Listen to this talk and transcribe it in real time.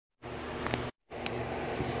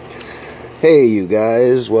Hey, you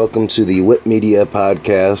guys, welcome to the Whip Media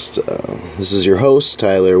Podcast. This is your host,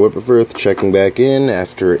 Tyler Whipperforth, checking back in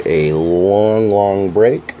after a long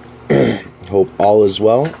break. Hope all is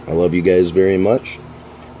well. I love you guys very much.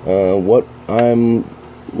 What I'm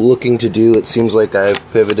looking to do, it seems like I've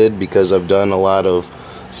pivoted because I've done a lot of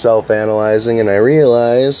self-analyzing, and I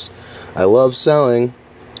realize I love selling,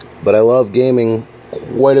 but I love gaming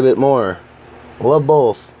quite a bit more. I love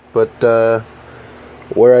both, but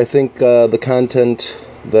where I think the content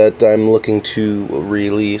that I'm looking to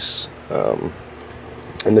release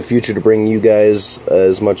in the future to bring you guys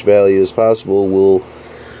as much value as possible will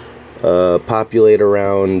populate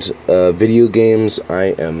around video games I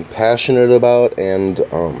am passionate about, and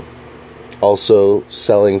also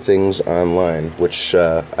selling things online, which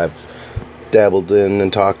I've dabbled in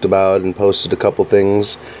and talked about and posted a couple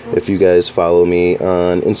things. If you guys follow me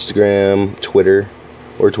on Instagram, Twitter,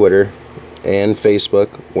 and Facebook,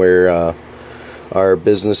 where our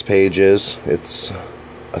business page is. It's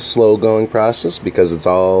a slow-going process because it's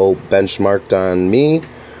all benchmarked on me,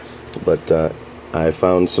 but I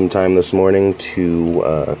found some time this morning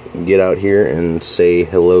to get out here and say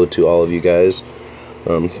hello to all of you guys.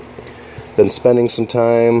 Been spending some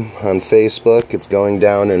time on Facebook. It's going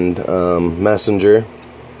down in Messenger.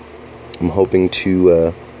 I'm hoping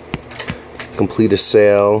to complete a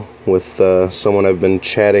sale with someone I've been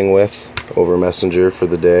chatting with over Messenger for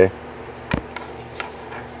the day.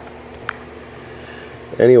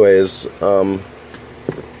 Anyways,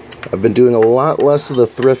 I've been doing a lot less of the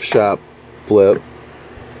thrift shop flip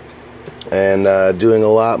and doing a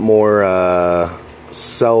lot more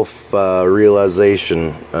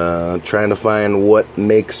self-realization, trying to find what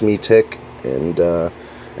makes me tick, and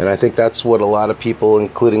I think that's what a lot of people,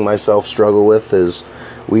 including myself, struggle with, is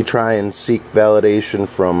we try and seek validation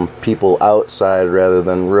from people outside rather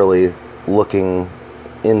than really looking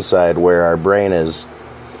inside where our brain is,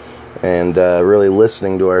 and really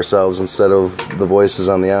listening to ourselves instead of the voices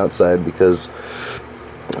on the outside, because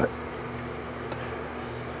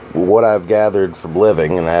what I've gathered from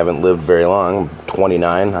living, and I haven't lived very long, I'm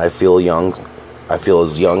 29, I feel young. I feel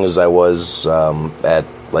as young as I was at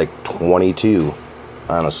like 22,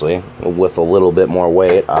 honestly, with a little bit more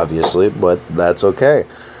weight, obviously, but that's okay.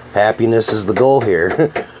 Happiness is the goal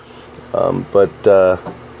here. But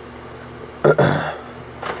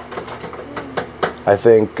I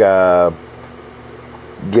think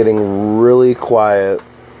getting really quiet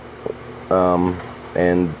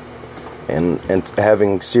and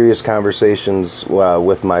having serious conversations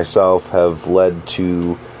with myself have led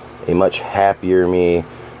to a much happier me,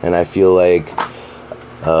 and I feel like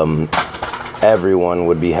everyone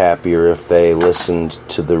would be happier if they listened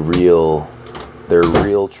to their real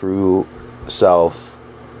true self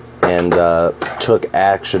and took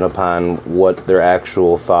action upon what their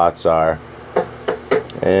actual thoughts are.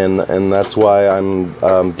 And that's why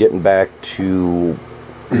I'm getting back to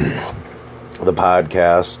the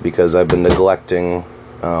podcast, because I've been neglecting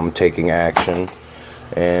taking action,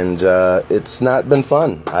 and it's not been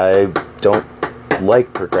fun. I don't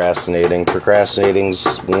like procrastinating.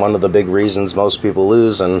 Procrastinating's one of the big reasons most people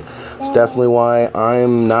lose, and it's definitely why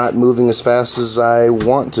I'm not moving as fast as I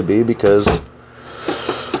want to be, because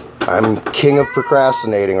I'm king of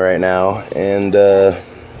procrastinating right now, and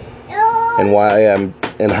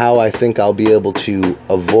how I think I'll be able to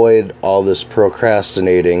avoid all this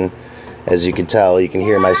procrastinating. As you can tell, you can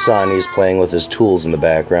hear my son, he's playing with his tools in the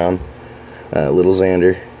background, little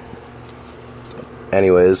Xander.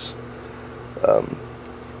 Anyways,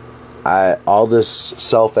 all this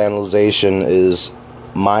self-analyzation is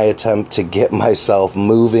my attempt to get myself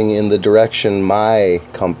moving in the direction my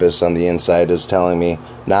compass on the inside is telling me,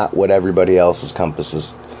 not what everybody else's compass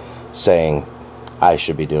is saying I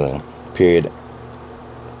should be doing, period.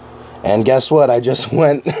 And guess what? I just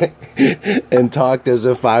went and talked as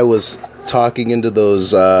if I was talking into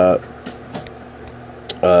those the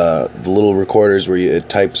little recorders where it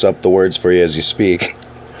types up the words for you as you speak.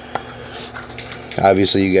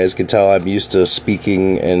 Obviously, you guys can tell I'm used to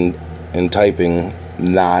speaking and typing,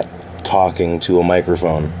 not talking to a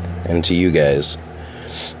microphone and to you guys.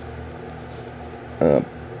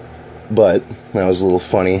 But that was a little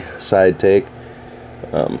funny side take.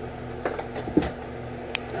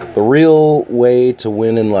 The real way to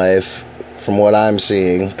win in life, from what I'm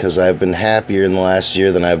seeing, because I've been happier in the last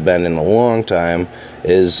year than I've been in a long time,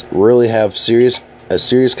 is really have a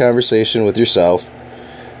serious conversation with yourself,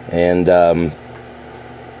 and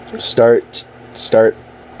start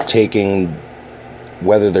taking,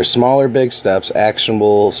 whether they're small or big steps,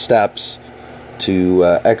 actionable steps to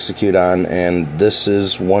execute on. And this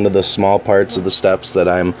is one of the small parts of the steps that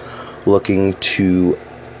I'm looking to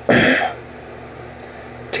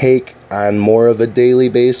take on more of a daily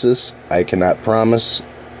basis. I cannot promise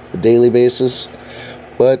a daily basis,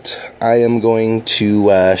 but I am going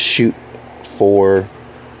to shoot for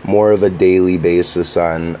more of a daily basis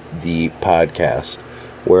on the podcast,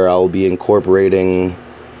 where I'll be incorporating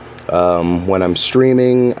when I'm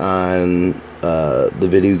streaming on the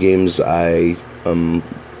video games I am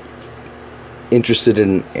interested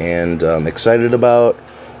in and excited about,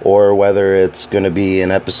 or whether it's going to be an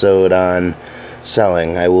episode on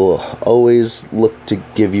selling. I will always look to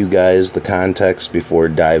give you guys the context before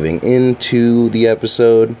diving into the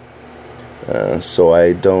episode, so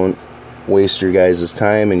I don't waste your guys'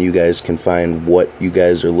 time and you guys can find what you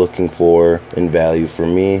guys are looking for in value for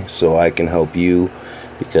me, so I can help you,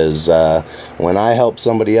 because when I help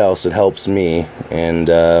somebody else, it helps me, and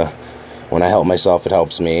when I help myself, it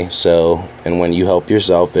helps me. So, and when you help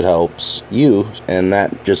yourself, it helps you, and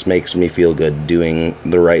that just makes me feel good. Doing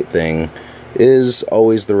the right thing is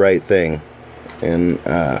always the right thing, and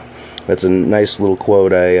that's a nice little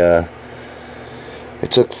quote I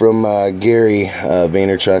took from Gary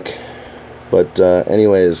Vaynerchuk. But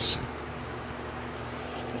anyways,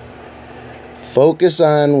 focus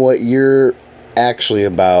on what you're actually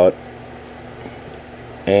about,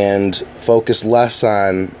 and focus less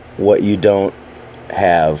on what you don't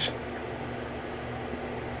have.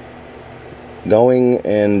 Going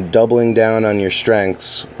and doubling down on your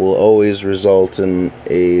strengths will always result in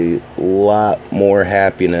a lot more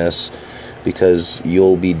happiness, because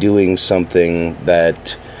you'll be doing something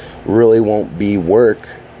that really won't be work,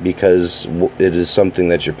 because it is something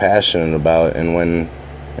that you're passionate about. And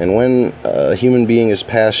when a human being is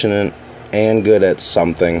passionate and good at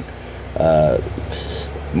something,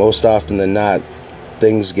 most often than not,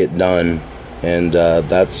 things get done, and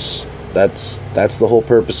that's the whole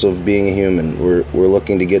purpose of being a human. We're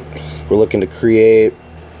looking to create,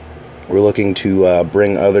 we're looking to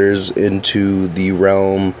bring others into the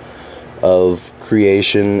realm of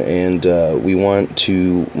creation, and we want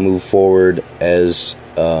to move forward as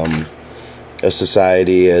a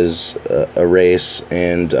society, as a race,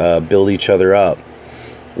 and build each other up.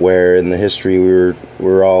 Where in the history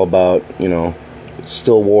we're all about,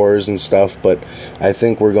 still wars and stuff, but I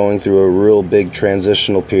think we're going through a real big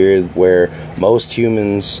transitional period where most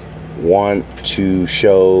humans want to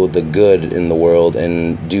show the good in the world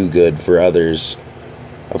and do good for others.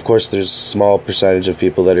 Of course, there's a small percentage of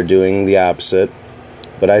people that are doing the opposite,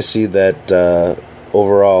 but I see that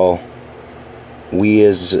overall we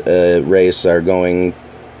as a race are going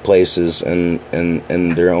places, and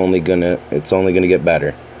it's only gonna get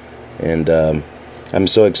better. And I'm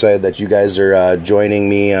so excited that you guys are joining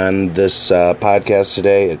me on this podcast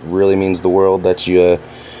today. It really means the world that you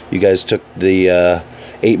guys took the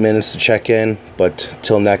 8 minutes to check in. But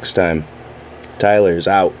till next time, Tyler's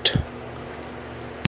out.